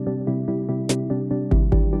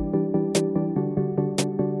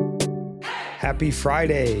Happy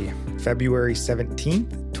Friday, February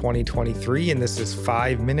 17th, 2023, and this is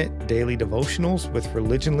 5-Minute Daily Devotionals with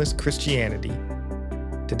Religionless Christianity.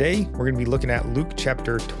 Today, we're going to be looking at Luke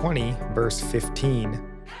chapter 20, verse 15.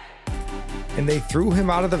 And they threw him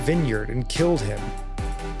out of the vineyard and killed him.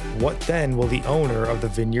 What then will the owner of the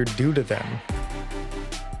vineyard do to them?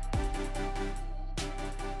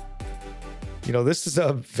 This is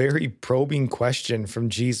a very probing question from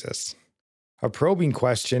Jesus. A probing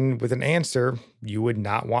question with an answer you would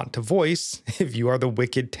not want to voice if you are the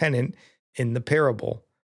wicked tenant in the parable.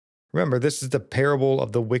 Remember, this is the parable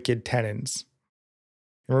of the wicked tenants.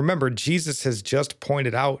 And remember, Jesus has just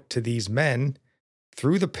pointed out to these men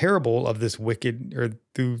through the parable of the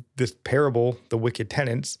wicked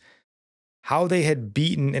tenants, how they had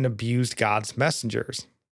beaten and abused God's messengers.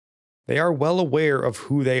 They are well aware of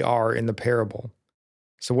who they are in the parable.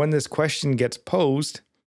 So when this question gets posed,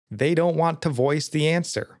 they don't want to voice the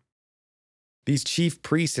answer. These chief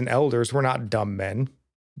priests and elders were not dumb men.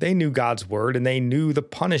 They knew God's word, and they knew the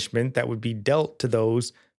punishment that would be dealt to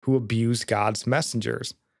those who abused God's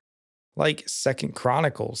messengers. Like 2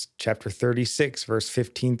 Chronicles chapter 36, verse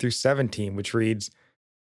 15 through 17, which reads,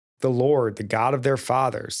 "The Lord, the God of their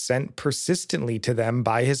fathers, sent persistently to them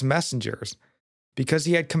by his messengers, because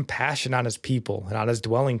he had compassion on his people and on his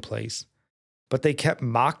dwelling place. But they kept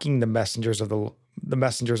mocking the messengers of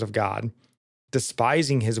God,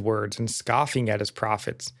 despising his words and scoffing at his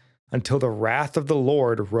prophets, until the wrath of the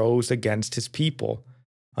Lord rose against his people,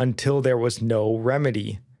 until there was no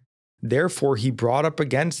remedy. Therefore he brought up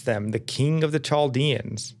against them the king of the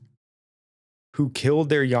Chaldeans, who killed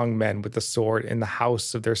their young men with the sword in the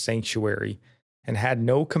house of their sanctuary, and had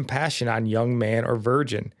no compassion on young man or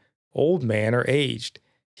virgin, old man or aged.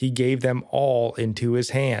 He gave them all into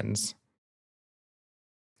his hands."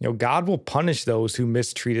 God will punish those who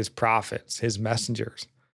mistreat his prophets, his messengers.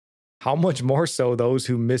 How much more so those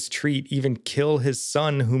who mistreat, even kill his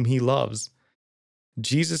son whom he loves?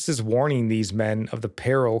 Jesus is warning these men of the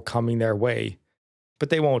peril coming their way, but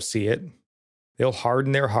they won't see it. They'll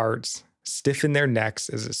harden their hearts, stiffen their necks,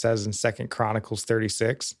 as it says in 2 Chronicles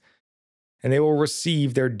 36, and they will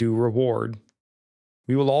receive their due reward.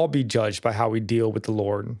 We will all be judged by how we deal with the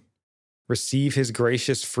Lord. Receive his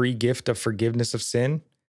gracious free gift of forgiveness of sin,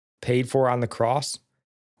 paid for on the cross,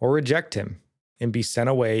 or reject him and be sent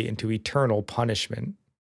away into eternal punishment.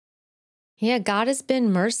 Yeah, God has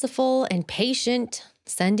been merciful and patient,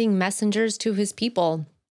 sending messengers to his people.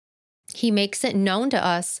 He makes it known to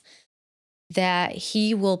us that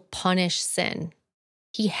he will punish sin.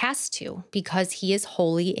 He has to, because he is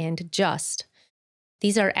holy and just.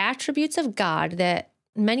 These are attributes of God that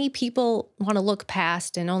many people want to look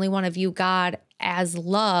past and only want to view God as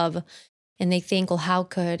love. And they think, well, how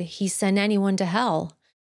could he send anyone to hell?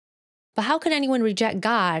 But how could anyone reject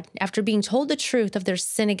God after being told the truth of their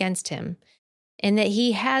sin against him and that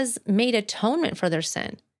he has made atonement for their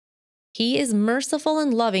sin? He is merciful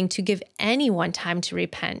and loving to give anyone time to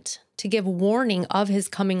repent, to give warning of his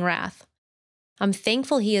coming wrath. I'm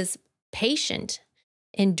thankful he is patient,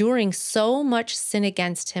 enduring so much sin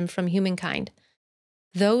against him from humankind.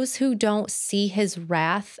 Those who don't see his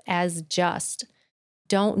wrath as just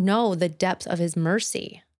don't know the depth of his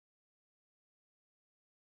mercy.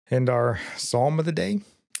 And our psalm of the day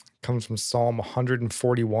comes from Psalm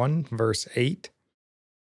 141, verse 8.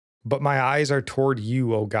 "But my eyes are toward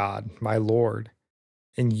you, O God, my Lord.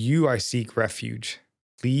 In you I seek refuge.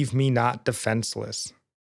 Leave me not defenseless."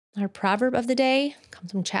 Our proverb of the day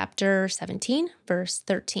comes from chapter 17, verse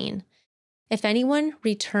 13. "If anyone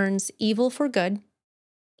returns evil for good,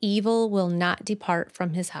 evil will not depart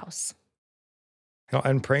from his house." I'll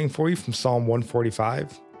end praying for you from Psalm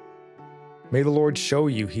 145. "May the Lord show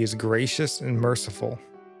you he is gracious and merciful,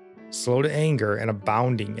 slow to anger and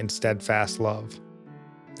abounding in steadfast love.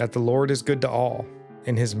 That the Lord is good to all,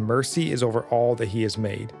 and his mercy is over all that he has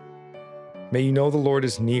made. May you know the Lord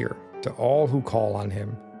is near to all who call on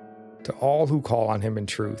him in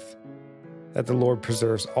truth. That the Lord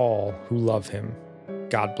preserves all who love him.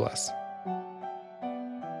 God bless."